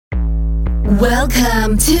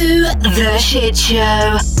Welcome to The Shit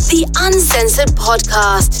Show, the uncensored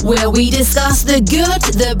podcast where we discuss the good,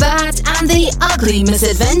 the bad, and the ugly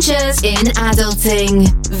misadventures in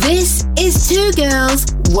adulting. This is Two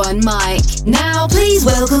Girls, One Mic. Now please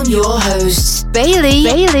welcome your hosts,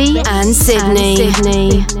 Bailey and Sydney.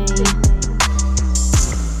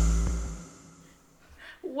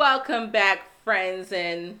 Welcome back, friends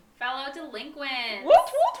and fellow delinquents.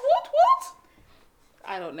 What?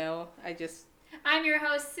 I don't know. I'm your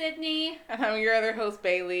host, Sydney. And I'm your other host,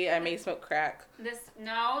 Bailey. I may smoke crack.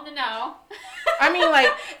 No. I mean, like,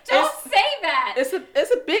 don't say that. It's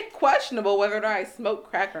a bit questionable whether or not I smoke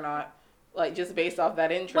crack or not. Like, just based off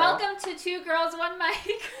that intro. Welcome to Two Girls, One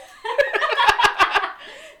Mic.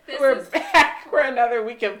 We're back for another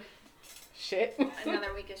week of shit.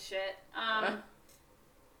 Another week of shit. I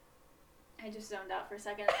just zoned out for a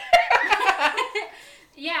second.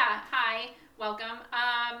 Yeah, hi. Welcome.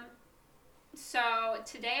 So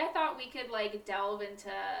today I thought we could delve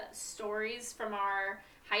into stories from our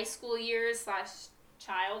high school years /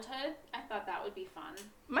 childhood. I thought that would be fun.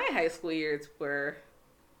 My high school years were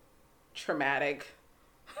traumatic.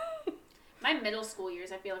 My middle school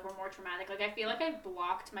years, I feel like, were more traumatic. Like, I feel like I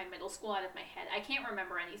blocked my middle school out of my head. I can't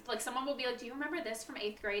remember any. Like, someone will be like, do you remember this from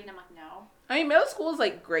 8th grade? And I'm like, no. I mean, middle school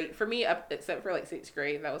is, great for me, except for, 6th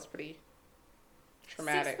grade. That was pretty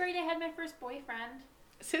traumatic. 6th grade, I had my first boyfriend.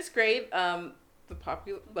 6th grade,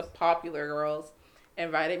 the popular girls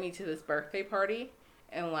invited me to this birthday party.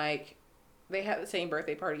 And, they had the same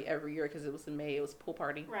birthday party every year because it was in May. It was a pool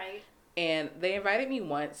party. Right. And they invited me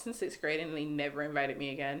once in 6th grade, and they never invited me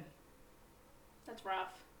again. That's rough.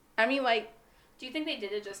 I mean, do you think they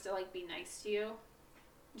did it just to, be nice to you?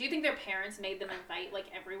 Do you think their parents made them invite,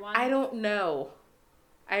 everyone? I don't know.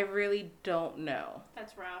 I really don't know.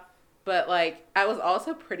 That's rough. But, I was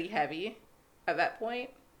also pretty heavy at that point.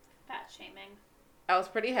 Fat shaming. I was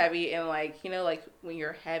pretty heavy, and, when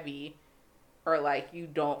you're heavy, or, you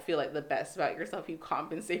don't feel, the best about yourself, you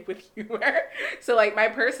compensate with humor. So, my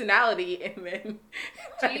personality, and then...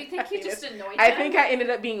 Do you think you just annoyed them? I think I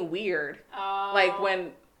ended up being weird. Oh.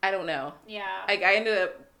 When... I don't know. Yeah. I ended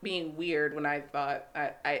up being weird when I thought...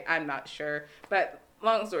 I'm not sure. But,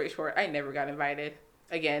 long story short, I never got invited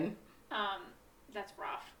again. That's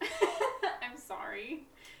rough. I'm sorry.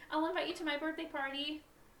 I'll invite you to my birthday party.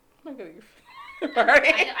 I'm gonna go to your party.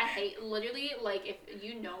 I hate, literally, if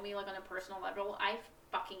you know me, on a personal level, I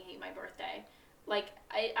fucking hate my birthday.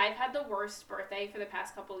 I've had the worst birthday for the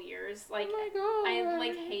past couple years. Oh my God.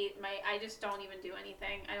 I hate I just don't even do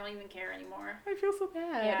anything. I don't even care anymore. I feel so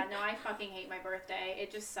bad. Yeah, no, I fucking hate my birthday.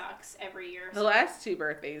 It just sucks every year. The last 2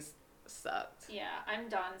 birthdays sucked. Yeah, I'm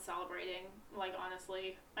done celebrating.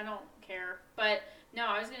 Honestly, I don't care. But no,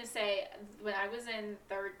 I was gonna say, when I was in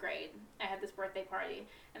 3rd grade, I had this birthday party,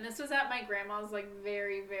 and this was at my grandma's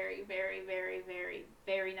very, very, very, very, very,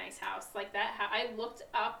 very nice house. I looked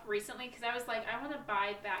up recently because I was like, I want to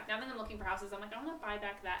buy back. Now that I'm looking for houses, I'm like, I want to buy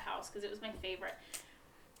back that house because it was my favorite.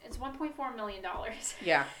 It's $1.4 million.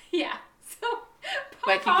 Yeah. Yeah. So.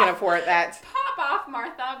 You can afford that. Pop off,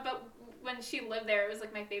 Martha. But when she lived there, it was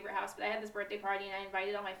my favorite house. But I had this birthday party, and I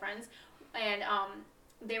invited all my friends, and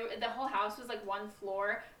the whole house was one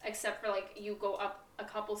floor, except for you go up a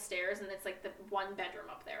couple stairs, and it's the one bedroom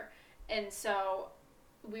up there. And so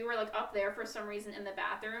we were up there for some reason in the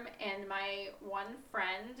bathroom, and my one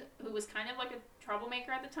friend, who was kind of a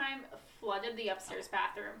troublemaker at the time, flooded the upstairs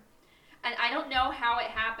bathroom. And I don't know how it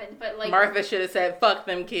happened, but Martha should have said, fuck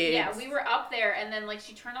them kids. Yeah, we were up there, and then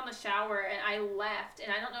she turned on the shower, and I left,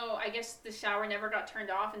 and I don't know, I guess the shower never got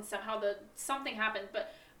turned off, and somehow something happened,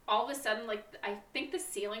 but all of a sudden, I think the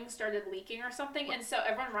ceiling started leaking or something, and so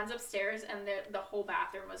everyone runs upstairs, and the whole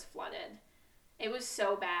bathroom was flooded. It was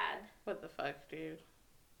so bad. What the fuck, dude?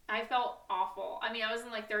 I felt awful. I mean, I was in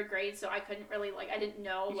 3rd grade, so I couldn't really I didn't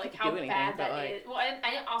know how bad that is. Well,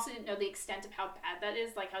 I also didn't know the extent of how bad that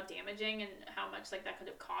is, how damaging and how much that could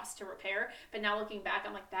have cost to repair. But now looking back,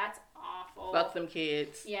 I'm that's awful. Fuck them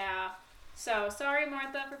kids. Yeah. So sorry,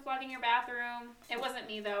 Martha, for flooding your bathroom. It wasn't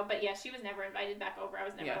me though, but yeah, she was never invited back over. I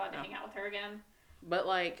was never allowed to hang out with her again. But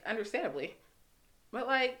understandably.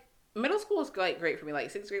 But middle school was great for me.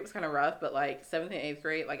 6th grade was kind of rough, but 7th and 8th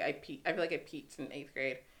grade, I peaked. I feel I peaked in 8th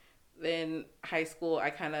grade. Then high school, I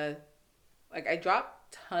kind of, I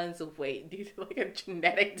dropped tons of weight due to, a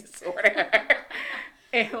genetic disorder.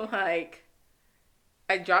 And,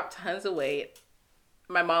 I dropped tons of weight.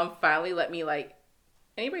 My mom finally let me,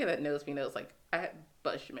 anybody that knows me knows, I had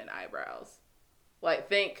Bushman eyebrows.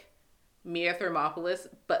 Think Mia Thermopolis,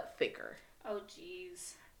 but thicker. Oh,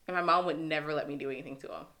 jeez. And my mom would never let me do anything to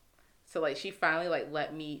them. So, she finally,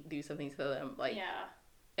 let me do something to them. Yeah.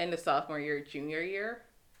 end of sophomore year, junior year.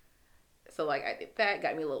 So, like, I did that,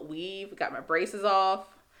 got me a little weave, got my braces off.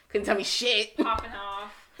 Couldn't tell me shit. Popping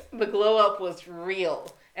off. The glow up was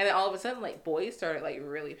real. And then all of a sudden, like, boys started, like,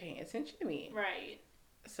 really paying attention to me. Right.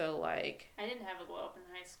 So, like... I didn't have a glow up in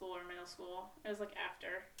high school or middle school. It was, like,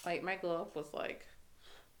 after. Like, my glow up was, like...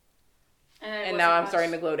 And now I'm much.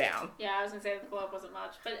 starting to glow down. Yeah, I was going to say the glow up wasn't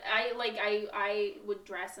much. But I would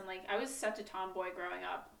dress and, like, I was such a tomboy growing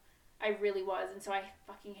up. I really was. And so I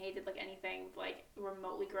fucking hated, like, anything, like,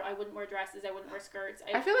 remotely girl. I wouldn't wear dresses. I wouldn't wear skirts.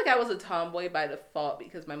 I feel like I was a tomboy by default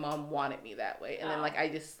because my mom wanted me that way. And then, like, I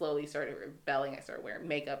just slowly started rebelling. I started wearing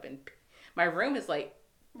makeup. And my room is, like,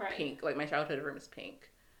 pink. Like, my childhood room is pink.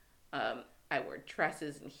 I wore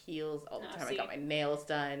dresses and heels all the time. I got my nails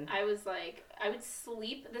done. I was, like, I would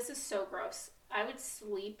sleep. This is so gross. I would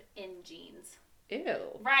sleep in jeans. Ew.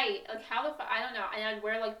 Right. Like, how the fuck? I don't know. And I'd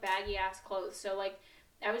wear, like, baggy-ass clothes. So, like...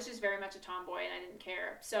 I was just very much a tomboy and I didn't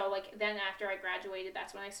care. So, like, then after I graduated,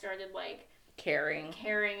 that's when I started, like... Caring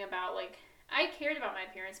about, like... I cared about my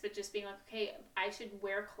appearance, but just being like, okay, I should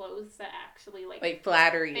wear clothes that actually, like...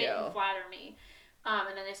 flatter you. And flatter me.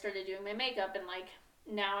 And then I started doing my makeup and, like,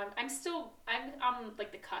 now I'm still... I'm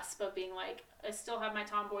like, the cusp of being, like... I still have my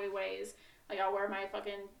tomboy ways. Like, I'll wear my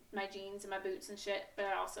fucking... my jeans and my boots and shit, but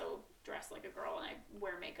I also dress like a girl and I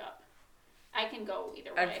wear makeup. I can go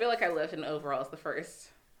either way. I feel like I lived in overalls the first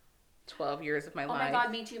 12 years of my life. Oh my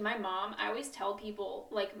God, me too. My mom, I always tell people,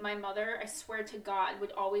 like, my mother, I swear to God,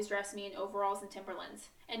 would always dress me in overalls and Timberlands.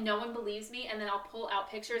 And no one believes me, and then I'll pull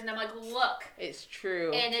out pictures, and I'm like, look. It's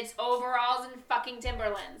true. And it's overalls and fucking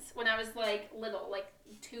Timberlands. When I was, like, little, like,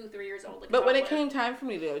 2-3 years old. Like, but when it came time for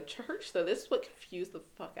me to go to church, though, this is what confused the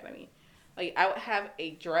fuck out of me. Like, I would have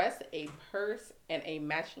a dress, a purse, and a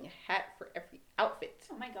matching hat for every outfit.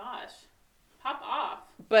 Oh my gosh. Pop off.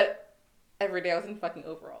 But every day I was in fucking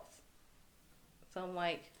overalls. So I'm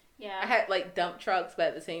like, yeah. I had like dump trucks, but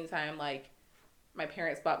at the same time, like, my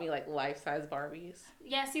parents bought me like life-size Barbies.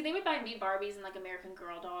 Yeah, see, they would buy me Barbies and like American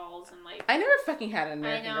Girl dolls and like... I never fucking had an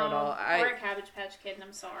American Girl doll. Or a Cabbage Patch Kid, and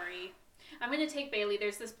I'm sorry. I'm going to take Bailey.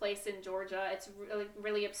 There's this place in Georgia. It's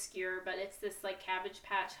really obscure, but it's this, like, Cabbage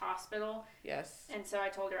Patch hospital. Yes. And so I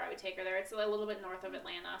told her I would take her there. It's a little bit north of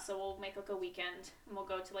Atlanta, so we'll make, like, a weekend, and we'll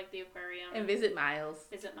go to, like, the aquarium. And visit Miles.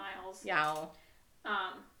 Yeah.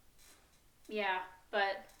 Yeah,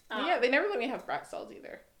 but... yeah, they never let me have brat dolls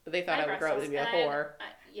either. But they thought I would grow up to be a whore.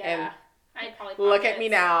 I'd probably... Look at me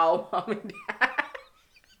now, Mom and Dad.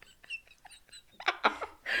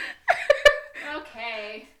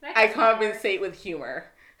 Okay. I compensate with humor.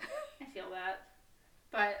 I feel that.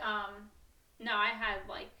 But, no, I had,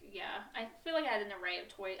 like, yeah. I feel like I had an array of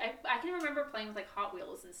toys. I can remember playing with, like, Hot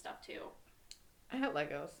Wheels and stuff, too. I had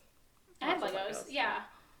Legos. I had Legos, yeah.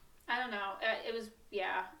 I don't know. It was,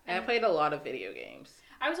 yeah. And I played a lot of video games.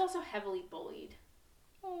 I was also heavily bullied.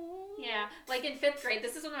 Aww. Yeah. Like, in 5th grade,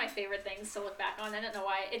 this is one of my favorite things to look back on. I don't know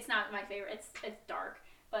why. It's not my favorite. It's dark.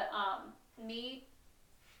 But, me...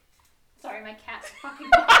 Sorry, my cat's fucking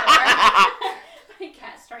my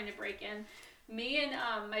cat's trying to break in. Me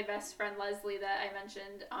and my best friend Leslie that I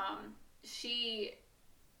mentioned, she,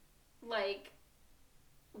 like,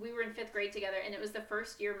 we were in 5th grade together, and it was the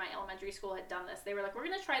first year my elementary school had done this. They were like, we're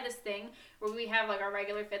going to try this thing where we have, like, our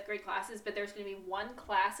regular 5th grade classes, but there's going to be one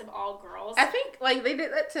class of all girls. I think, like, they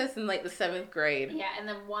did that to us in, like, the 7th grade. Yeah, and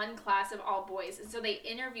then one class of all boys. And so they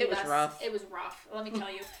interviewed us. It was rough. It was rough, let me tell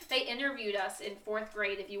you. They interviewed us in 4th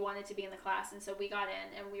grade if you wanted to be in the class, and so we got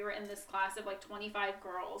in, and we were in this class of, like, 25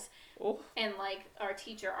 girls. Oof. And, like, our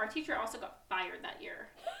teacher also got fired that year.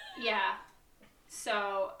 Yeah.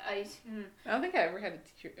 So, I don't think I ever had a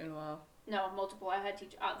teacher in a while. No, multiple. I had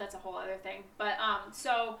teacher. That's a whole other thing. But,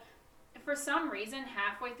 so, for some reason,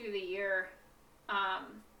 halfway through the year,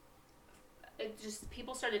 it just,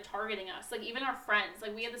 people started targeting us. Like, even our friends.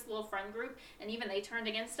 Like, we had this little friend group, and even they turned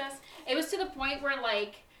against us. It was to the point where,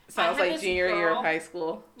 like... Sounds like junior year of high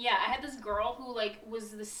school. Yeah, I had this girl who, like,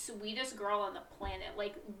 was the sweetest girl on the planet.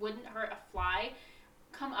 Like, wouldn't hurt a fly.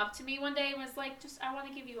 Come up to me one day and was like, I want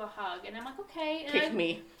to give you a hug. And I'm like, okay. And kick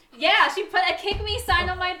me. Yeah, she put a kick me sign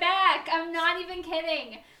on my back. I'm not even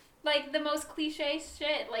kidding. Like, the most cliche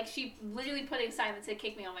shit. Like, she literally put a sign that said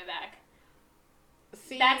kick me on my back.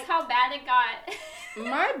 See, that's how bad it got.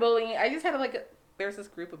 My bullying, I just had there's this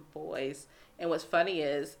group of boys. And what's funny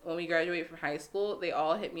is, when we graduated from high school, they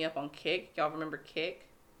all hit me up on Kik. Y'all remember Kik?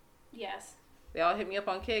 Yes. They all hit me up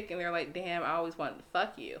on Kik, and they're like, damn, I always wanted to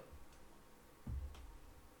fuck you.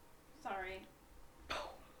 Sorry.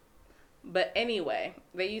 But anyway,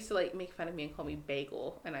 they used to, like, make fun of me and call me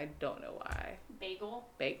Bagel, and I don't know why.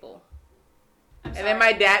 Bagel. And then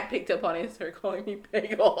my dad picked up on it and started calling me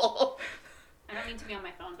Bagel. I don't mean to be on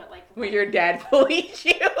my phone, but like... When your dad bullies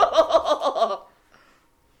you.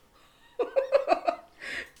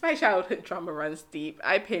 My childhood trauma runs deep.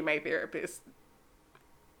 I pay my therapist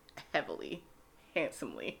heavily,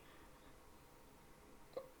 handsomely.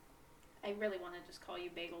 I really want to just call you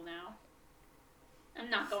Bagel now. I'm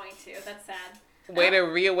not going to. That's sad. Way to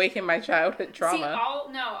reawaken my childhood trauma.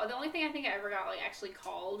 No, the only thing I think I ever got like actually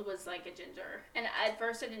called was like a ginger, and at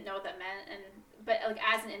first I didn't know what that meant, but like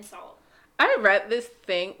as an insult. I read this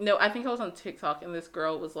thing. No, I think I was on TikTok, and this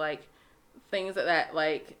girl was like, things that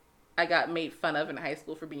like I got made fun of in high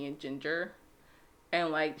school for being ginger, and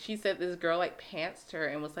like she said this girl like pantsed her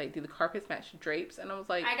and was like, "Do the carpets match drapes?" And I was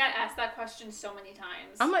like, I got asked that question so many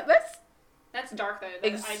times. I'm like, that's dark though.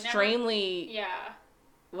 Extremely. Yeah.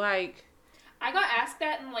 Like. I got asked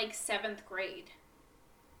that in like 7th grade.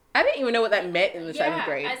 I didn't even know what that meant in the 7th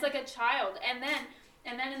grade. As like a child. And then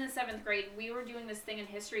in the 7th grade, we were doing this thing in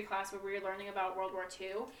history class where we were learning about World War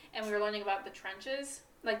II, and we were learning about the trenches,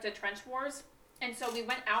 like the trench wars. And so we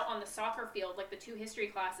went out on the soccer field, like the 2 history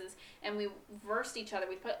classes, and we versed each other.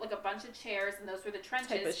 We put like a bunch of chairs, and those were the trenches.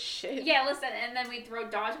 Type of shit. Yeah, listen, and then we'd throw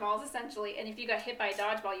dodgeballs essentially, and if you got hit by a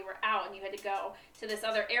dodgeball, you were out, and you had to go to this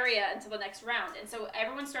other area until the next round. And so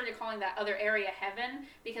everyone started calling that other area heaven,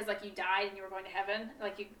 because like you died and you were going to heaven,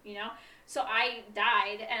 like you know. So I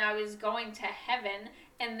died, and I was going to heaven,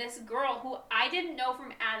 and this girl who I didn't know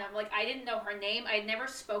from Adam, like I didn't know her name, I had never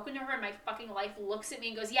spoken to her in my fucking life, looks at me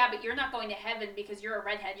and goes, "Yeah, but you're not going to heaven because you're a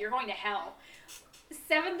redhead. You're going to hell."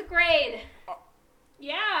 7th grade.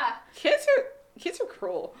 Yeah. Kids are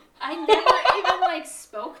cruel. I never even like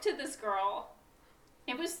spoke to this girl.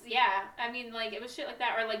 It was, yeah. I mean, like it was shit like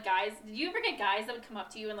that, or like guys. Did you ever get guys that would come up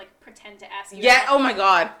to you and like pretend to ask you? Yeah. Oh my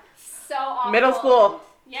god. So awful. Middle school.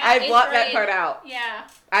 Yeah. I blocked grade. that part out. Yeah.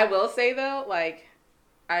 I will say though, like,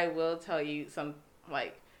 I will tell you some,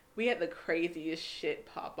 like, we had the craziest shit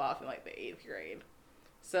pop off in like the 8th grade.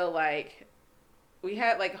 So like, we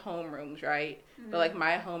had like homerooms, right? Mm-hmm. But like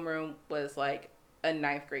my homeroom was like a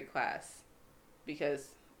 9th grade class,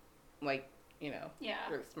 because, like, you know,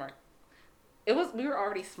 we're smart. We were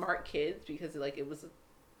already smart kids because like it was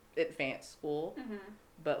advanced school,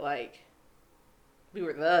 but like we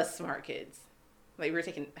were the smart kids. Like we were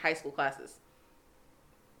taking high school classes,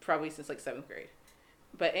 probably since like 7th grade.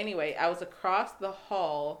 But anyway, I was across the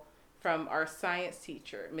hall from our science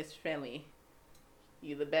teacher, Miss Finley.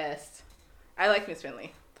 You the best. I like Miss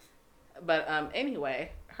Finley. But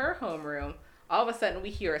anyway, her homeroom, all of a sudden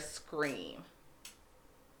we hear a scream.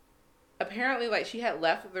 Apparently, like, she had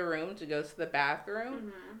left the room to go to the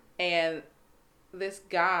bathroom, and this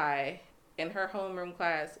guy in her homeroom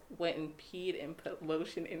class went and peed and put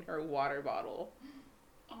lotion in her water bottle.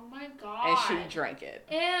 Oh my god. And she drank it.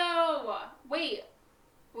 Ew. Wait.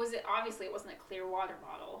 Obviously it wasn't a clear water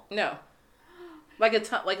bottle. No. Like a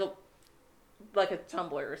tumbler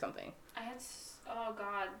or something. Oh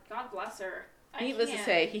god. God bless her. Needless to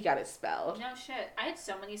say, he got expelled. No shit. I had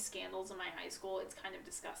so many scandals in my high school. It's kind of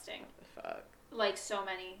disgusting. What the fuck? Like, so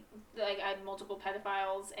many. Like, I had multiple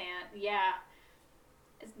pedophiles, and yeah.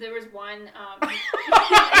 There was one,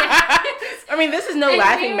 I mean, this is no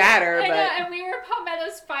laughing matter, but... and we were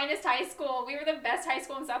Palmetto's finest high school. We were the best high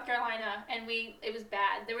school in South Carolina, and it was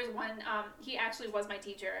bad. There was one, he actually was my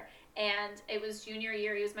teacher, and it was junior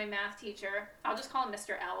year. He was my math teacher. I'll just call him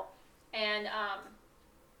Mr. L. And,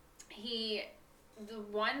 the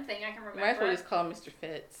one thing I can remember... Might as well just call him Mr.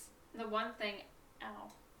 Fitz. The one thing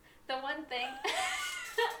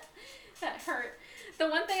that hurt. The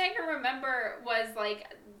one thing I can remember was, like,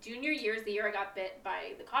 junior year is the year I got bit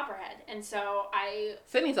by the copperhead. And so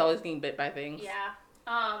Sydney's always getting bit by things. Yeah.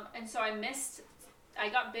 And so I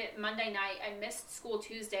got bit Monday night. I missed school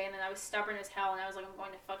Tuesday, and then I was stubborn as hell, and I was like, I'm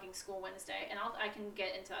going to fucking school Wednesday. And I can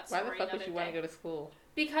get into that story. Why the fuck would you want to go to school?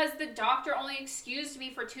 Because the doctor only excused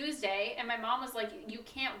me for Tuesday, and my mom was like, you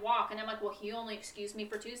can't walk. And I'm like, well, he only excused me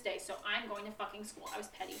for Tuesday, so I'm going to fucking school. I was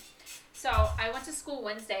petty. So I went to school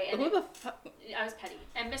Wednesday, and who the fuck? I was petty.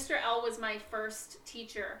 And Mr. L was my first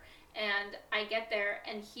teacher, and I get there,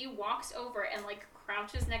 and he walks over and, like,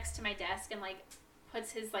 crouches next to my desk and, like,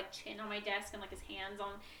 puts his, like, chin on my desk and, like, his hands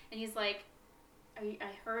on, and he's like,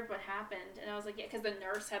 I heard what happened. And I was like, yeah, because the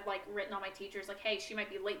nurse had, like, written on my teachers, like, hey, she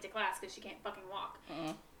might be late to class because she can't fucking walk.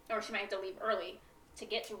 Or she might have to leave early to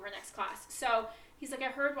get to her next class. So he's like, I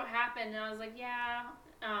heard what happened. And I was like, yeah.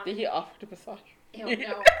 Did he offer to massage? Ew,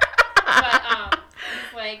 no. But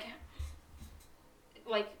he's like,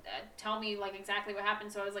 tell me, like, exactly what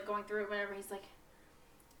happened. So I was, like, going through it, whatever. He's like,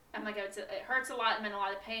 I'm like, it hurts a lot. I'm in a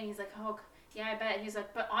lot of pain. He's like, oh, yeah, I bet. And he's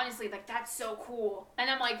like, but honestly, like, that's so cool.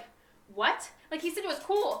 And I'm like, what? Like, he said it was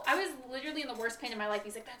cool. I was literally in the worst pain in my life.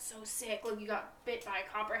 He's like, that's so sick. Like, you got bit by a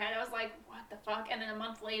copperhead. I was like, what the fuck? And then a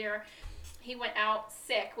month later, he went out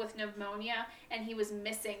sick with pneumonia, and he was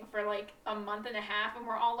missing for like a month and a half, and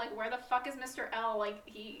we're all like, where the fuck is Mr. L? Like,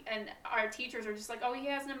 and our teachers are just like, oh, he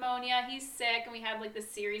has pneumonia, he's sick, and we had like this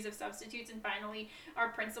series of substitutes, and finally our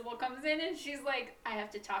principal comes in, and she's like, I have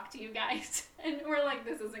to talk to you guys. And we're like,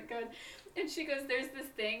 this isn't good. And she goes, there's this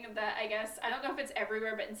thing that I guess, I don't know if it's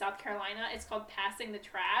everywhere, but in South Carolina, it's called passing the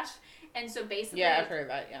trash. And so basically, yeah, I've heard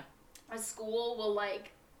that, yeah. A school will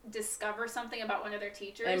like discover something about one of their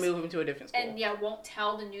teachers and move him to a different school, and won't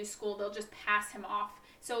tell the new school. They'll just pass him off.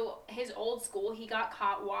 So his old school, he got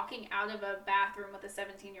caught walking out of a bathroom with a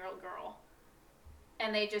 17-year-old girl,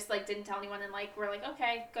 and they just like didn't tell anyone, and like we're like,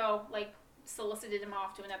 okay, go, like solicited him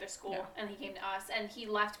off to another school, and he came to us, and he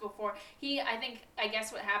left before I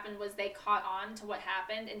guess what happened was they caught on to what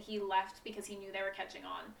happened, and he left because he knew they were catching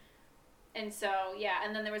on. And so,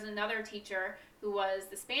 and then there was another teacher who was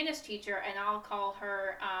the Spanish teacher, and I'll call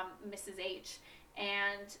her Mrs. H.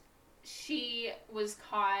 And she was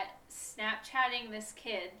caught Snapchatting this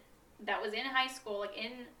kid that was in high school,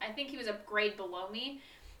 I think he was a grade below me,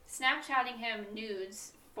 Snapchatting him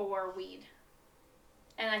nudes for weed.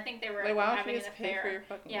 And I think they were having an affair.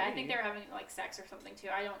 I think they were having like sex or something too.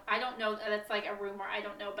 I don't know. That's like a rumor. I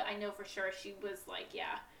don't know, but I know for sure she was like,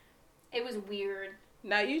 it was weird.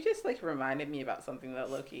 Now, you just, like, reminded me about something that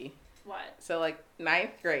low-key. What? So, like,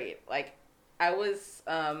 9th grade, like, I was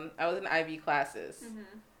in IB classes,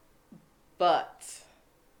 but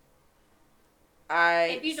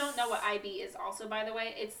if you don't know what IB is also, by the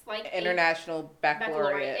way, it's like... International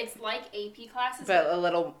Baccalaureate. It's like AP classes. But a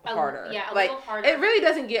little harder. A like, little harder. It really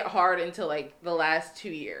doesn't get hard until, like, the last 2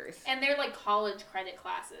 years. And they're, like, college credit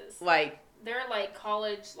classes. Like... They're, like,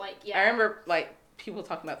 college, like, I remember, like... people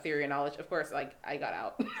talking about theory and knowledge. Of course, like, I got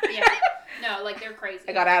out. No, like, they're crazy.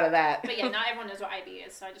 I got out of that. But not everyone knows what IB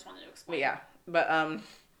is, so I just wanted to explain. But I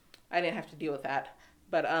didn't have to deal with that.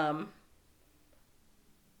 But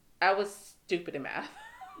I was stupid in math.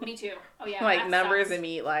 Me too. Oh yeah. Like, numbers sucks. And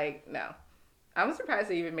me, like, no. I'm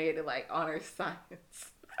surprised I even made it, like, honors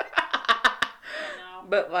science. I know.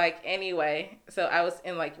 But, like, anyway, so I was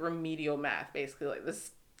in, like, remedial math, basically, like,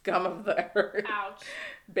 this scum of the earth. Ouch.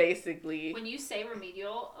 Basically. When you say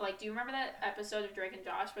remedial, like, do you remember that episode of Drake and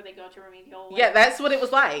Josh where they go to remedial? Like, yeah, that's what it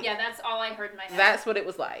was like. Yeah, that's all I heard in my head. That's what it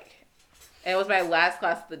was like. And it was my last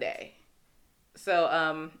class of the day.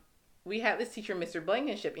 So, we had this teacher, Mr.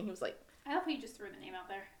 Blankenship, and he was like... I love how you just threw the name out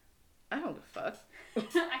there. I don't give a fuck.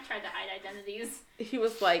 I tried to hide identities. He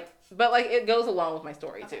was like... But, like, it goes along with my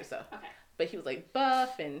story, too, so... Okay. But he was, like,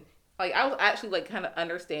 buff, and... Like, I was actually, like, kind of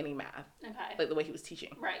understanding math. Okay. Like, the way he was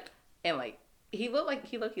teaching. Right. And, like, he looked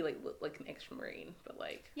like an ex-Marine, but,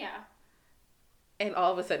 like... Yeah. And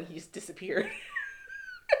all of a sudden, he just disappeared.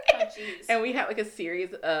 Oh, jeez. And we had, like, a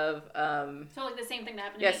series of... So, like, the same thing that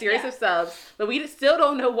happened to me. Yeah, series of subs. But we still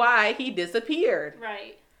don't know why he disappeared.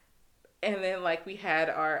 Right. And then, like, we had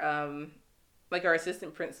our, like, our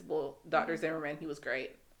assistant principal, Dr. Zimmerman. He was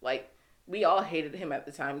great. Like, we all hated him at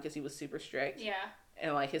the time because he was super strict. Yeah.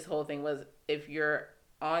 And, like, his whole thing was, if you're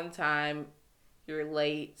on time, you're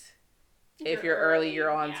late. If you're early, you're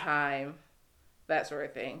on time. That sort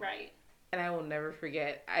of thing. Right. And I will never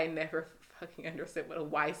forget, I never fucking understood what a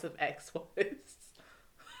Y sub X was.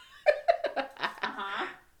 Uh-huh.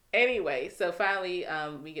 Anyway, so finally,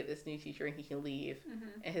 we get this new teacher and he can leave.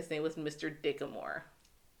 And his name was Mr. Dickamore.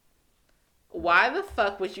 Why the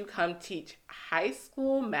fuck would you come teach high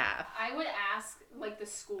school math? I would ask, like, the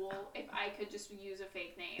school if I could just use a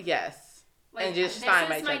fake name. Yes. Like, and just sign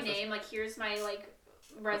my this is my name. Like, here's my, like,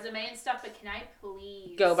 resume and stuff, but can I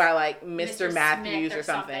please go by, like, Mr. Matthews or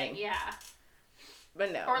something? Yeah.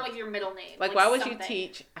 But no. Or, like, your middle name. Like, why would you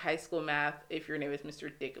teach high school math if your name is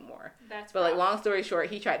Mr. Dickamore? That's But, like, long story short,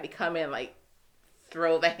 he tried to come in, like,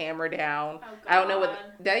 throw the hammer down. Oh, God. I don't know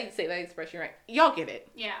what... Did I say that expression right? Y'all get it.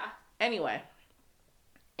 Yeah. Anyway.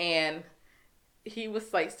 And he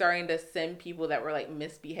was, like, starting to send people that were, like,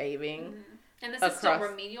 misbehaving. And this is still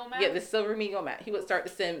remedial math? Yeah, this is still remedial math. He would start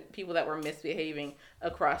to send people that were misbehaving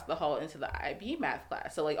across the hall into the IB math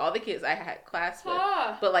class. So, like, all the kids I had class with.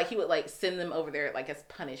 But, like, he would, like, send them over there, like, as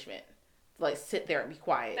punishment. To, like, sit there and be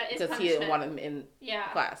quiet. Because he didn't want them in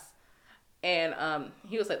class. And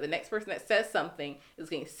he was like, the next person that says something is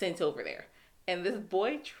getting sent over there. And this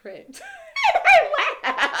boy tripped. I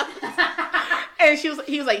laughed. And he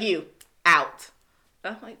was like, you, out.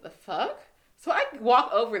 And I'm like, the fuck? So I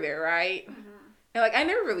walk over there, right? And, like, I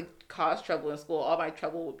never really caused trouble in school. All my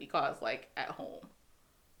trouble would be caused, like, at home.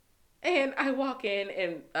 And I walk in,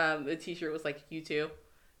 and the teacher was like, you too?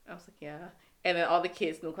 I was like, yeah. And then all the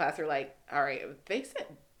kids in the class are like, all right, if they sent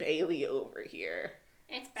Bailey over here,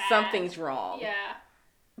 it's bad. Something's wrong. Yeah.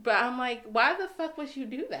 But I'm like, why the fuck would you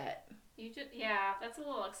do that? Yeah, that's a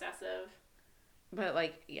little excessive. But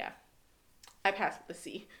like, yeah. I passed with a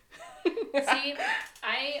C. See,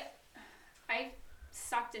 I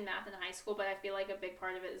sucked in math in high school, but I feel like a big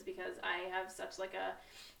part of it is because I have such like a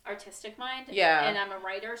artistic mind. Yeah. And I'm a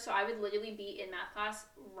writer, so I would literally be in math class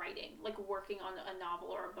writing, like working on a novel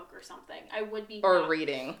or a book or something. I would be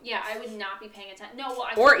reading. Yeah, I would not be paying attention. No, well,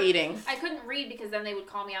 or eating. I couldn't read because then they would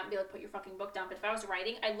call me out and be like, "Put your fucking book down." But if I was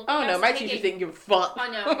writing, I looked. Oh like no, I was my taking... teachers didn't give a fuck.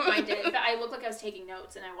 Oh no, mine did. But I looked like I was taking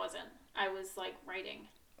notes, and I wasn't. I was like writing.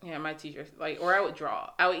 Yeah, my teachers or I would draw.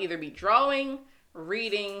 I would either be drawing,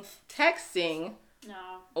 reading, texting.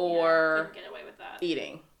 No. Or couldn't get away with that.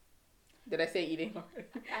 Eating. Did I say eating?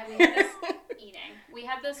 Eating. We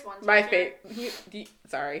had this one teacher. My favorite.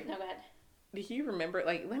 Sorry. No, go ahead. Do you remember?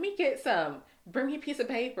 Like, let me get some. Bring me a piece of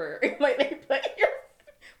paper. Like they put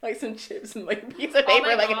like some chips and like a piece of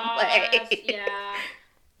paper, like in a plate. Yeah.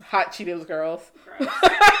 Hot Cheetos girls. Gross.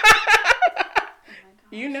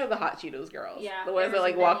 You know the Hot Cheetos girls. Yeah. The ones that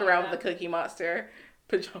like walk around with the Cookie Monster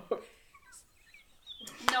pajamas.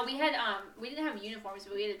 No, we didn't have uniforms,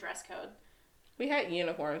 but we had a dress code. We had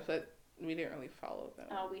uniforms, but we didn't really follow them.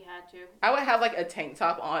 Oh, we had to. I would have like a tank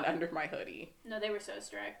top on under my hoodie. No, they were so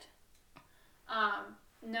strict.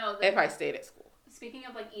 No. If I stayed at school. Speaking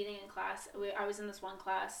of like eating in class, I was in this one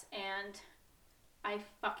class and I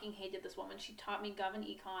fucking hated this woman. She taught me Gov and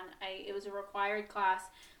Econ. It was a required class.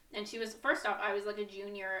 And she was, first off, I was like a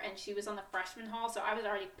junior and she was on the freshman hall, so I was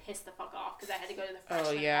already pissed the fuck off because I had to go to the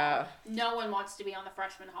freshman hall. No one wants to be on the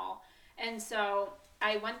freshman hall. And so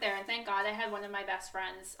I went there and thank God I had one of my best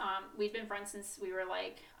friends. We'd been friends since we were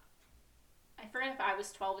like, I forget if I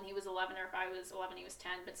was 12 and he was 11 or if I was 11 and he was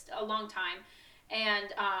 10, but a long time.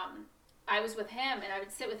 And I was with him and I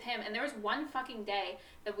would sit with him. And there was one fucking day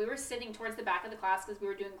that we were sitting towards the back of the class because we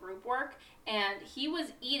were doing group work and he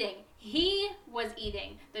was eating.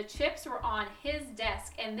 The chips were on his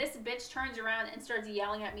desk and this bitch turns around and starts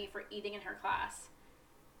yelling at me for eating in her class.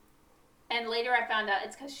 And later I found out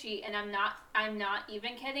it's because and I'm not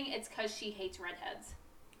even kidding, it's because she hates redheads.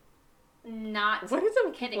 What is it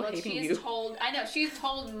with kidding. Like she's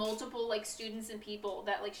told multiple like students and people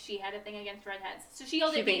that like she had a thing against redheads. So she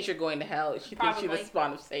yelled at me. She thinks you're going to hell. She thinks you're the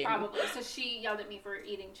spawn of Satan. Probably. So she yelled at me for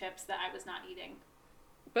eating chips that I was not eating.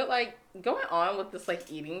 But like going on with this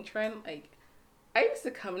like eating trend, like I used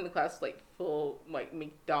to come into class like full like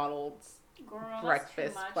McDonald's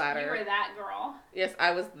breakfast platter. You were that girl. Yes,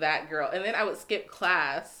 I was that girl. And then I would skip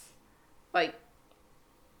class like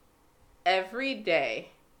every day.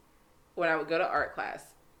 When I would go to art class,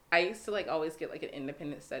 I used to like always get like an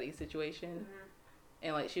independent study situation,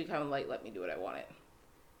 and like she would kind of like let me do what I wanted.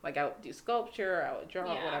 Like I would do sculpture, I would draw,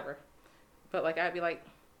 whatever. But like I'd be like,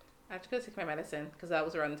 I have to go take my medicine because that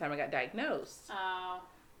was around the time I got diagnosed. Oh.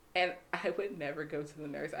 And I would never go to the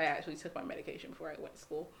nurse. I actually took my medication before I went to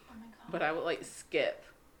school. Oh my God. But I would like skip,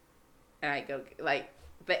 and I go like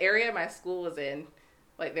the area my school was in.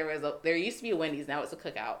 Like there used to be a Wendy's, now it's a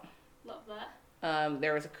Cookout. Love that.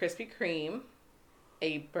 There was a Krispy Kreme,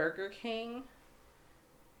 a Burger King,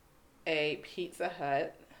 a Pizza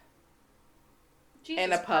Hut,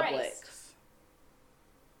 and a Publix,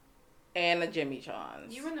 and a Jimmy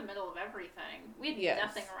John's. You were in the middle of everything. We had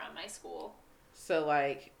nothing around my school. So,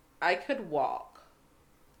 like, I could walk,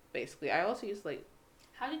 basically. I also used, like...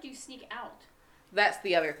 How did you sneak out? That's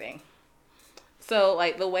the other thing. So,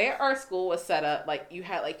 like, the way our school was set up, like, you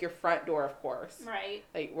had, like, your front door, of course. Right.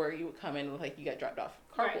 Like, where you would come in, like, you got dropped off.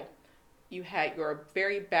 Carpool. Right. You had your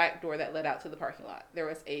very back door that led out to the parking lot. There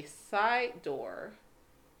was a side door.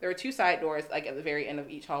 There were two side doors, like, at the very end of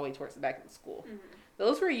each hallway towards the back of the school. Mm-hmm.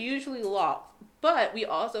 Those were usually locked. But we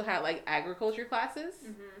also had, like, agriculture classes.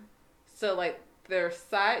 Mm-hmm. So, like, their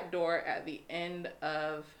side door at the end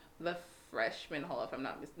of the freshman hall, if I'm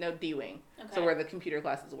not mistaken. No, D-Wing. Okay. So where the computer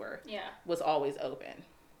classes were. Yeah. Was always open.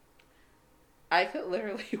 I could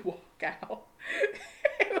literally walk out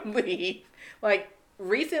and leave. Like,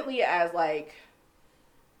 recently as, like,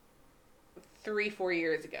 3-4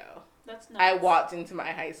 years ago. That's nuts. I walked into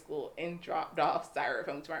my high school and dropped off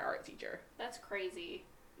styrofoam to my art teacher. That's crazy.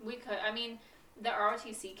 The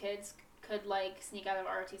ROTC kids could like sneak out of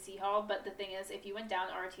ROTC Hall, but the thing is, if you went down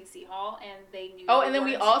to ROTC Hall and they knew... Oh, and then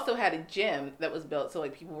we also had a gym that was built, so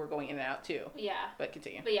like people were going in and out too. Yeah. But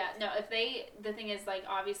continue. But yeah, no, the thing is, like,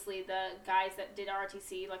 obviously the guys that did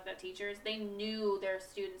ROTC, like the teachers, they knew their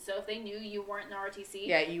students, so if they knew you weren't in ROTC,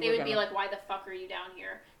 they would be like, why the fuck are you down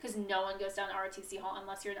here? Because no one goes down to ROTC Hall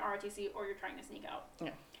unless you're in ROTC or you're trying to sneak out.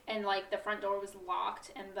 Yeah. and like the front door was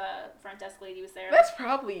locked, and the front desk lady was there. That's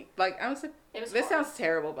probably like this hard. sounds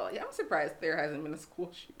terrible, but like, I'm surprised there hasn't been a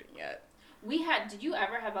school shooting yet. Did you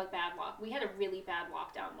ever have like bad lock? We had a really bad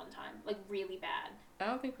lockdown one time, like really bad. I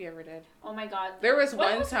don't think we ever did. Oh my god. There was what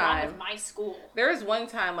one was time wrong with my school. There was one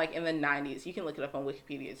time like in the 90s. You can look it up on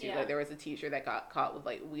Wikipedia too. Yeah. Like there was a teacher that got caught with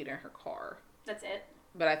like weed in her car. That's it.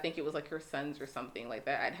 But I think it was like her son's or something like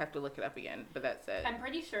that. I'd have to look it up again, but that's it. I'm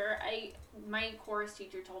pretty sure my chorus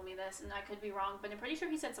teacher told me this, and I could be wrong, but I'm pretty sure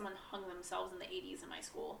he said someone hung themselves in the 80s in my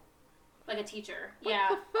school, like a teacher. What yeah,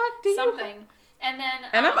 the fuck do something. You... And then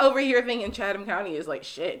and I'm over here thinking Chatham County is like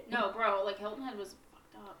shit. No, bro, like Hilton Head was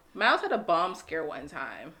fucked up. Miles had a bomb scare one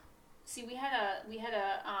time. See, we had a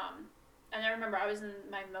and I remember I was in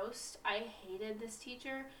I hated this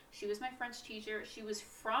teacher. She was my French teacher. She was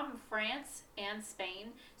from France and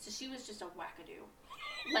Spain, so she was just a wackadoo.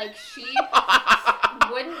 Like, she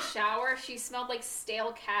wouldn't shower. She smelled like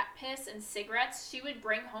stale cat piss and cigarettes. She would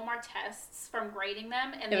bring home our tests from grading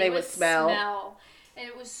them, and they would smell. And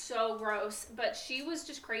it was so gross. But she was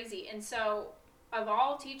just crazy. And so, of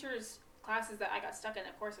all teachers' classes that I got stuck in,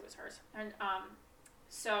 of course it was hers. And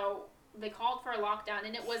so they called for a lockdown,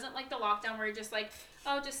 and it wasn't like the lockdown where you're just like,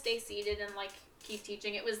 oh, just stay seated and like keep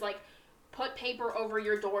teaching. It was like, put paper over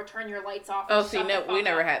your door, turn your lights off. Oh, see, no, we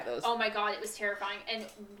never had those. Oh my god, it was terrifying, and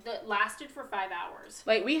that lasted for 5 hours.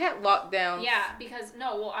 Like, we had lockdowns. Yeah, because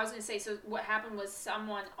I was gonna say, so what happened was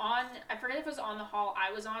someone I forget if it was on the hall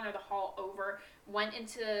I was on or the hall over, went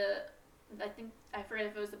into, I forget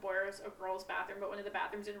if it was the boys or girls' bathroom, but one of the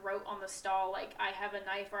bathrooms, and wrote on the stall like, I have a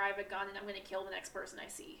knife or I have a gun and I'm gonna kill the next person I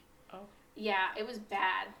see. Oh. Yeah, it was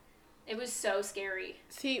bad. It was so scary.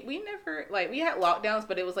 See, we never, we had lockdowns,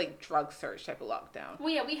 but it was like drug search type of lockdown. Well,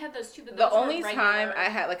 yeah, we had those too, but the only time I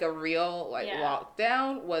had like a real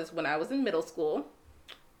lockdown was when I was in middle school.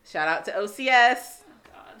 Shout out to OCS. Oh,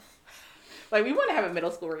 God. Like, we want to have a middle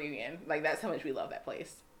school reunion. Like, that's how much we love that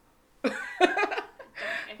place.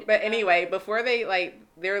 But anyway, before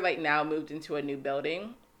they're now moved into a new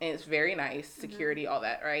building, and it's very nice, security, all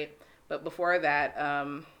that, right? But before that,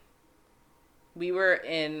 we were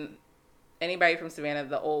in, anybody from Savannah,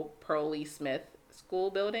 the old Pearl Lee Smith school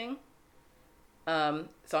building.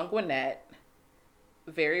 It's on Gwinnett,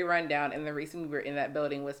 very rundown. And the reason we were in that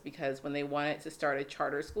building was because when they wanted to start a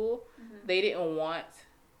charter school, they didn't want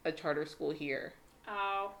a charter school here.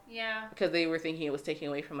 Oh, yeah. Because they were thinking it was taking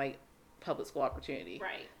away from public school opportunity.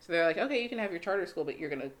 Right. So they're like, okay, you can have your charter school, but you're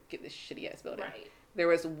going to get this shitty ass building. Right. There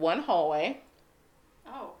was one hallway.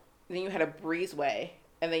 Oh. Then you had a breezeway.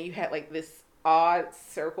 And then you had this odd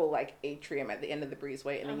circle atrium at the end of the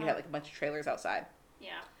breezeway. And then you had a bunch of trailers outside.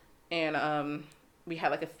 Yeah. And we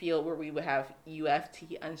had a field where we would have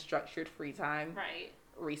UFT, unstructured free time. Right.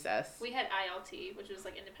 Recess. We had ILT, which was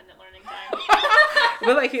independent learning time.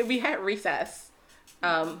 But we had recess.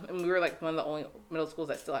 And we were one of the only middle schools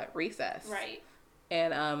that still had recess. Right.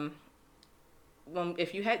 And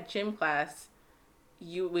if you had gym class,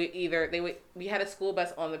 you would we had a school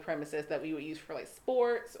bus on the premises that we would use for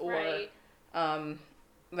sports or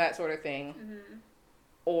that sort of thing. Mm-hmm.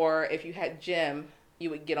 Or if you had gym, you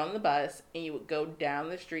would get on the bus and you would go down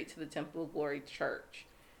the street to the Temple of Glory Church.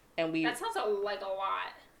 And that sounds like a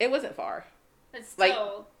lot. It wasn't far. It's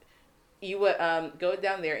still you would go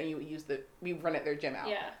down there and you would we rented their gym out.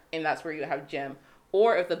 Yeah. And that's where you would have gym.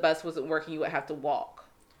 Or if the bus wasn't working, you would have to walk.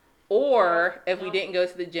 Or if we didn't go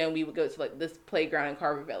to the gym, we would go to this playground in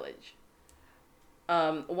Carver Village.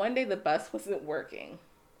 One day the bus wasn't working.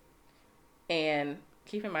 And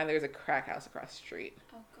keep in mind there's a crack house across the street.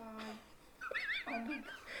 Oh God. Oh my God.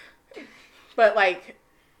 But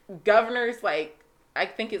governors, I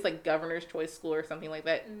think it's Governor's Choice School or something like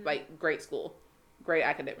that. Mm-hmm. Great school. Great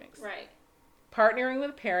academics. Right. Partnering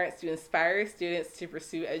with parents to inspire students to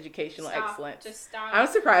pursue educational excellence. Just stop. I'm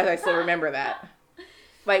surprised I still remember that.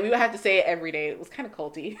 We would have to say it every day. It was kind of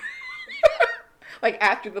culty.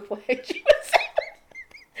 After the pledge, you would say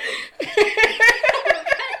it.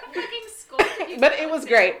 But it was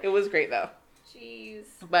great. It was great, though. Jeez.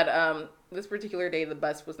 But this particular day, the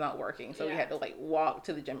bus was not working. So we had to, walk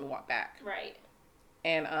to the gym and walk back. Right.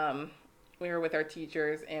 And we were with our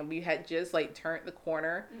teachers, and we had just, turned the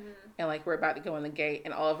corner. Mm-hmm. And, we're about to go in the gate.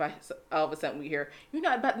 And all of a sudden, we hear, "You're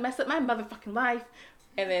not about to mess up my motherfucking life."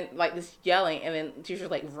 And then, this yelling, and then teachers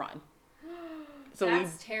run. So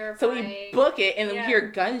That's terrifying. So we book it, and then we hear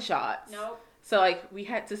gunshots. Nope. So, we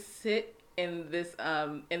had to sit in this,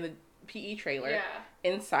 in the PE trailer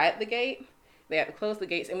inside the gate. They had to close the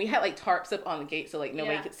gates, and we had, tarps up on the gate so,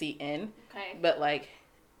 nobody could see in. Okay. But,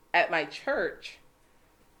 at my church,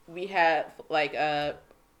 we had, a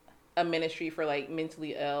ministry for,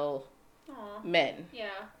 mentally ill Aw. men. Yeah.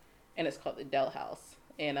 And it's called the Dell House.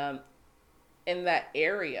 And in that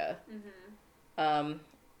area,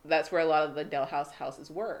 that's where a lot of the Dell House houses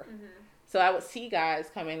were. So I would see guys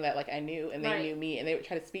coming that, like, I knew, and they knew me, and they would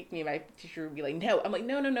try to speak to me, and my teacher would be like, no. I'm like,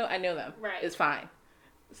 no, I know them. Right. It's fine.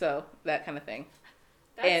 So, that kind of thing.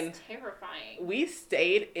 That's terrifying. We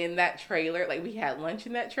stayed in that trailer. Like, we had lunch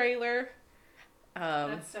in that trailer.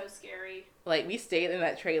 That's so scary. Like, we stayed in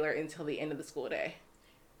that trailer until the end of the school day.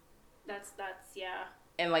 That's yeah.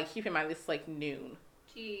 And, like, keep in mind, this is, like, noon.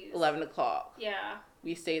 Jeez. 11 o'clock. Yeah.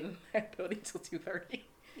 We stayed in that building till 2:30.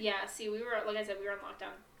 Yeah, see, we were, like I said, we were on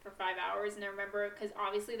lockdown for 5 hours, and I remember, because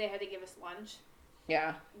obviously they had to give us lunch.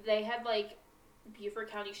 Yeah. They had, like, Beaufort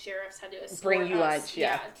County sheriffs had to escort bring you us. lunch,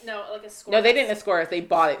 yeah. No, like, escort No, they us. didn't escort us. They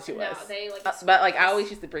bought it to us. No, they, like, but, like, us. I always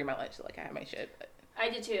used to bring my lunch, so, like, I had my shit. But. I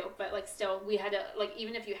did, too, but, like, still, we had to, like,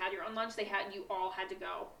 even if you had your own lunch, you all had to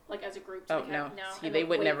go, like, as a group. So no. See, they like,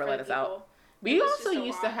 would wait never for let the us people. out. We It was also just a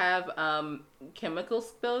used to lot. have chemical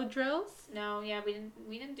spill drills. No, yeah, we didn't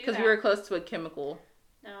do that. Because we were close to a chemical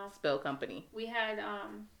No. spill company. We had,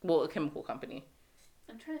 Well, a chemical company.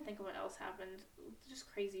 I'm trying to think of what else happened.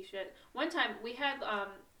 Just crazy shit. One time, we had,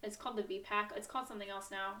 it's called the VPAC. It's called something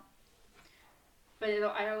else now. But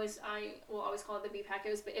I will always call it the VPAC.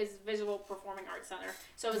 It's Visual Performing Arts Center.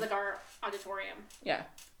 So it was like our auditorium. Yeah.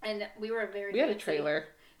 And we were very We had a fancy. trailer.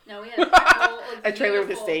 No, we had a A trailer with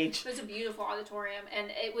a stage. It was a beautiful auditorium, and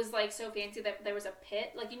it was like so fancy that there was a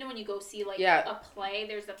pit. Like, you know when you go see like Yeah. a play,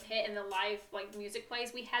 there's a pit and the live like music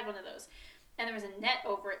plays. We had one of those, and there was a net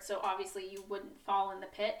over it, so obviously you wouldn't fall in the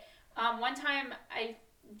pit. One time,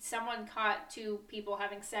 someone caught 2 people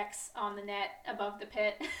having sex on the net above the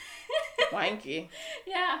pit. Wanky.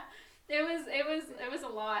 Yeah, it was a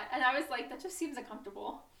lot, and I was like, that just seems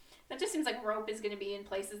uncomfortable. That just seems like rope is going to be in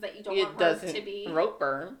places that you don't want rope to be. Rope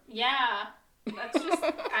burn. Yeah, that's just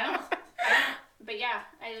I don't. But yeah,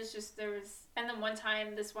 and then one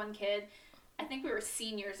time this one kid, I think we were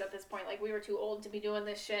seniors at this point, like we were too old to be doing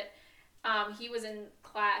this shit. He was in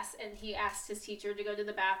class and he asked his teacher to go to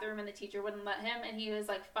the bathroom and the teacher wouldn't let him, and he was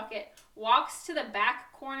like, fuck it, walks to the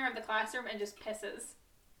back corner of the classroom and just pisses.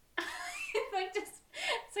 Like, just,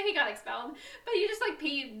 so he got expelled, but he just like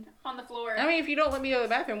peed on the floor. I mean, if you don't let me go to the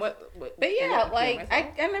bathroom, what but yeah, like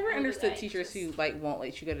I never understood teachers who like won't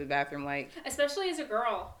let you go to the bathroom, like especially as a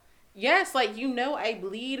girl. Yes, like I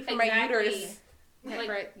bleed from my uterus.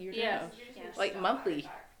 Like, yeah, like monthly.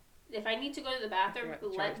 If I need to go to the bathroom,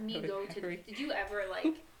 let me go to. Did you ever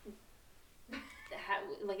like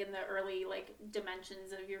like in the early like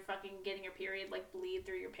dimensions of your fucking getting your period, like bleed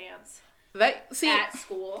through your pants? At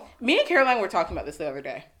school. Me and Caroline were talking about this the other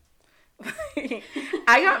day.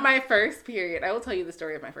 I got my first period. I will tell you the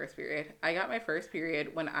story of my first period. I got my first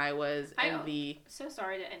period when I was So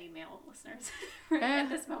sorry to any male listeners at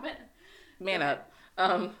this moment. Man up.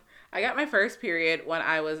 I got my first period when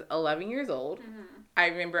I was 11 years old. Mm-hmm. I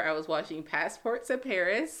remember I was watching Passports to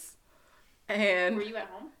Paris. And were you at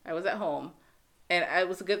home? I was at home. And it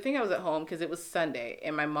was a good thing I was at home because it was Sunday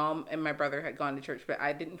and my mom and my brother had gone to church, but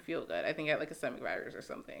I didn't feel good. I think I had like a stomach virus or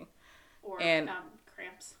something. Or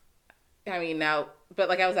cramps. I mean, but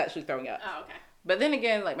like I was actually throwing up. Oh, okay. But then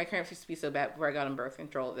again, like my cramps used to be so bad before I got on birth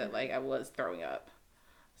control that like I was throwing up.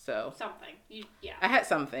 So. Something. Yeah. I had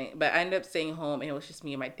something, but I ended up staying home and it was just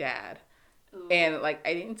me and my dad. Ooh. And like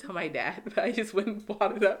I didn't tell my dad, but I just went and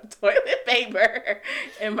bought up toilet paper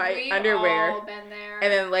and my underwear. All been there.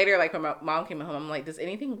 And then later, like when my mom came home, I'm like, "Does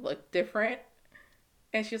anything look different?"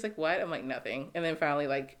 And she's like, "What?" I'm like, "Nothing." And then finally,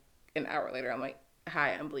 like an hour later, I'm like,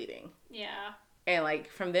 "Hi, I'm bleeding." Yeah. And like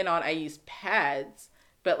from then on, I used pads,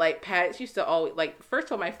 but like pads used to always like. First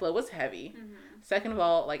of all, my flow was heavy. Mm-hmm. Second of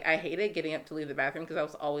all, like I hated getting up to leave the bathroom because I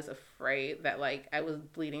was always afraid that like I was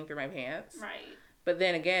bleeding through my pants. Right. But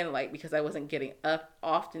then again, like, because I wasn't getting up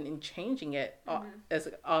often and changing it as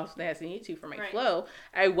often as I need to for my flow,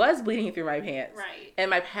 I was bleeding through my pants. Right.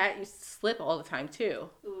 And my pad used to slip all the time, too.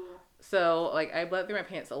 Ooh. So, like, I bled through my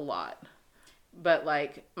pants a lot. But,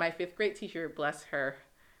 like, my 5th grade teacher, bless her,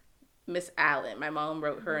 Miss Allen, my mom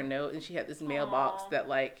wrote her a note, and she had this mailbox that,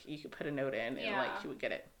 like, you could put a note in, and, like, she would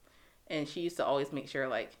get it. And she used to always make sure,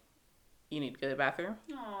 like, you need to go to the bathroom.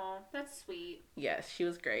 Oh, that's sweet. Yes, she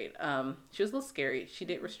was great. She was a little scary. She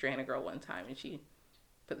did restrain a girl one time, and she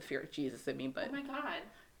put the fear of Jesus in me. But oh my god.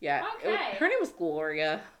 Yeah. Okay. Her name was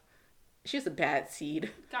Gloria. She was a bad seed.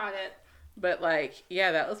 Got it. But like,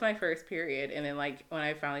 yeah, that was my first period, and then like when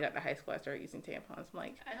I finally got to high school, I started using tampons. I'm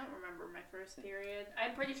like, I don't remember my first period.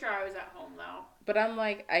 I'm pretty sure I was at home though. But I'm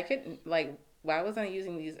like, I could like why wasn't I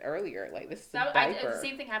using these earlier? Like, this is a the diaper.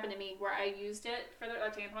 same thing happened to me where I used it for a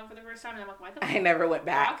tampon for the first time, and I'm like, why the fuck? I never went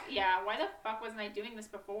back. Yeah, why the fuck wasn't I doing this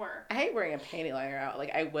before? I hate wearing a panty liner out.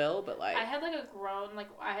 Like, I will, but like... I had like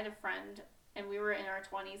I had a friend, and we were in our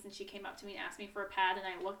 20s, and she came up to me and asked me for a pad, and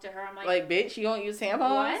I looked at her, I'm like... bitch, you don't use tampons?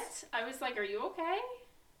 What? I was like, are you okay?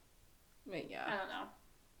 But yeah. I don't know.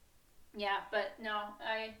 Yeah, but no,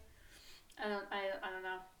 I don't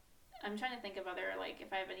know. I'm trying to think of other, like,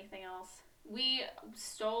 if I have anything else. We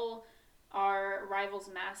stole our rival's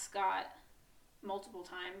mascot multiple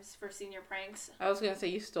times for senior pranks. I was going to say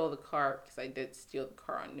you stole the car, because I did steal the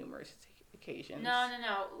car on numerous occasions. No.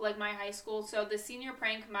 Like, my high school. So, the senior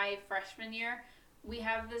prank my freshman year, we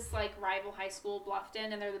have this, like, rival high school,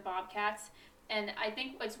 Bluffton, and they're the Bobcats. And I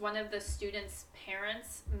think it's one of the students'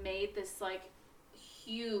 parents made this, like,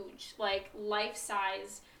 huge, like,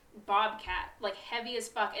 life-size Bobcat, like, heavy as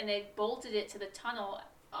fuck, and they bolted it to the tunnel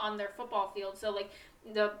on their football field. So, like,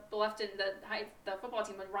 the Bluffton, the football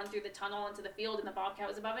team would run through the tunnel into the field, and the Bobcat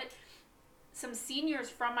was above it. Some seniors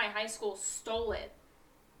from my high school stole it.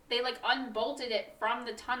 They, like, unbolted it from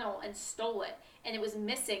the tunnel and stole it. And it was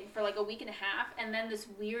missing for, like, a week and a half. And then this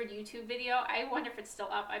weird YouTube video, I wonder if it's still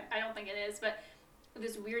up. I don't think it is, but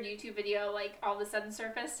this weird YouTube video, like, all of a sudden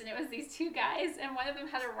surfaced. And it was these two guys, and one of them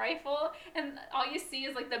had a rifle. And all you see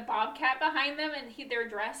is, like, the Bobcat behind them. And they're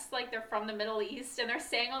dressed like they're from the Middle East. And they're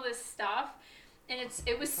saying all this stuff. And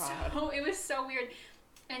it was so weird.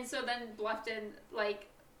 And so then Bluffton, like...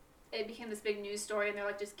 it became this big news story, and they're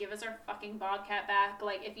like, just give us our fucking Bobcat back.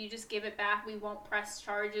 Like, if you just give it back, we won't press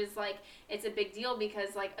charges. Like, it's a big deal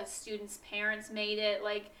because, like, a student's parents made it,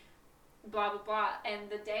 like, blah, blah, blah. And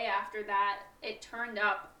the day after that, it turned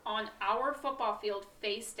up on our football field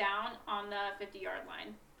face down on the 50-yard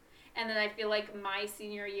line. And then I feel like my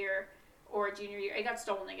senior year or junior year, it got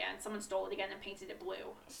stolen again. Someone stole it again and painted it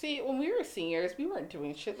blue. See, when we were seniors, we weren't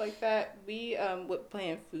doing shit like that. We would play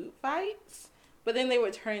in food fights. But then they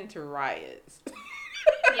would turn into riots.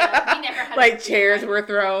 Yeah, we never had like chairs were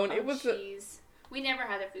thrown. Oh, it was. We never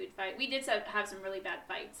had a food fight. We did have some really bad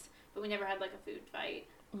fights, but we never had like a food fight.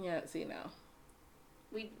 Yeah, see now.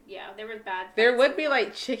 There was bad fights. There would be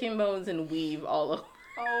like chicken bones and weave all over.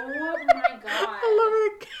 Oh my god.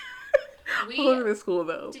 I love it. All over the school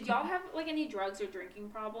though. Did y'all have like any drugs or drinking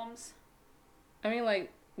problems? I mean,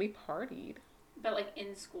 like we partied. But like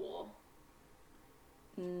in school.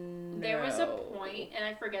 No. There was a point, and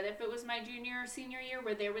I forget if it was my junior or senior year,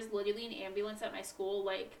 where there was literally an ambulance at my school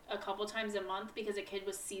like a couple times a month because a kid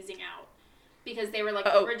was seizing out because they were like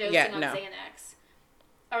overdosing on Xanax,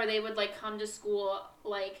 or they would like come to school.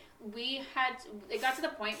 Like it got to the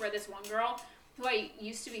point where this one girl who I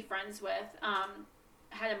used to be friends with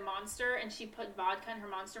had a Monster, and she put vodka in her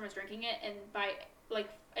Monster and was drinking it, and by like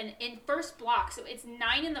in first block, so it's 9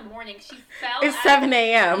 a.m. she fell. It's 7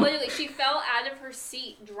 a.m. Literally, she fell out of her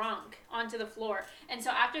seat drunk onto the floor. And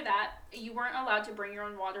so after that, you weren't allowed to bring your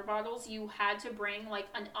own water bottles. You had to bring like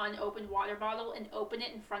an unopened water bottle and open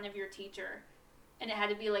it in front of your teacher. And it had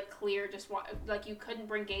to be like clear, just like you couldn't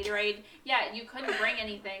bring Gatorade. Yeah, you couldn't bring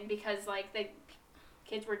anything because like the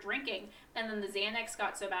kids were drinking. And then the Xanax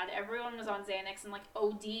got so bad, everyone was on Xanax and like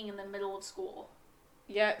ODing in the middle of school.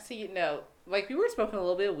 Yeah, see, no, like we were smoking a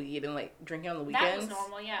little bit of weed and like drinking on the weekends. That was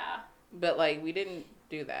normal, yeah. But like we didn't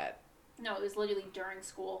do that. No, it was literally during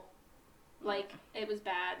school. Like it was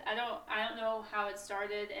bad. I don't know how it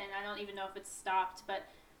started, and I don't even know if it's stopped. But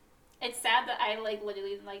it's sad that I like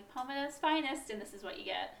literally like Palmetto's finest, and this is what you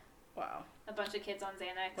get. Wow. A bunch of kids on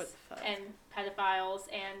Xanax What the fuck? and pedophiles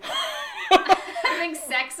and having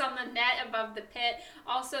sex on the net above the pit.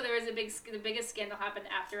 Also, there was the biggest scandal happened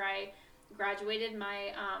after I graduated.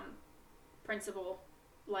 My principal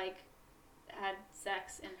like had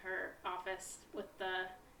sex in her office with the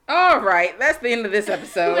all right, that's the end of this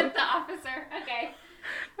episode. with the officer. Okay,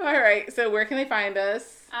 all right, so where can they find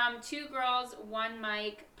us? 2 Girls 1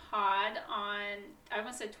 Mic pod on, I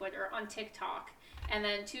almost said Twitter, on TikTok, and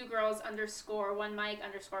then 2 Girls _ 1 Mic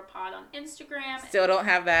 _ pod on Instagram. Still don't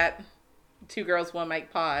have that. 2 Girls 1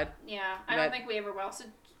 Mic pod. Yeah, I don't think we ever will. So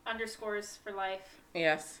underscores for life.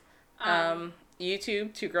 Yes.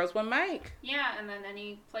 YouTube, 2 Girls 1 Mic. Yeah, and then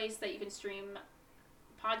any place that you can stream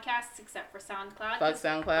podcasts except for SoundCloud. Fuck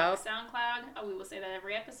SoundCloud. Fuck SoundCloud. We will say that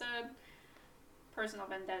every episode. Personal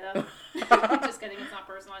vendetta. Just kidding, it's not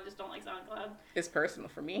personal. I just don't like SoundCloud. It's personal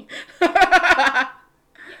for me. Yeah.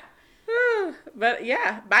 But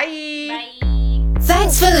yeah, bye. Bye.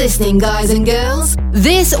 Thanks for listening, guys and girls.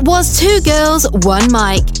 This was 2 Girls 1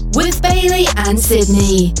 Mic with Bailey and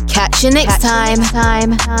Sydney. Catch you next time.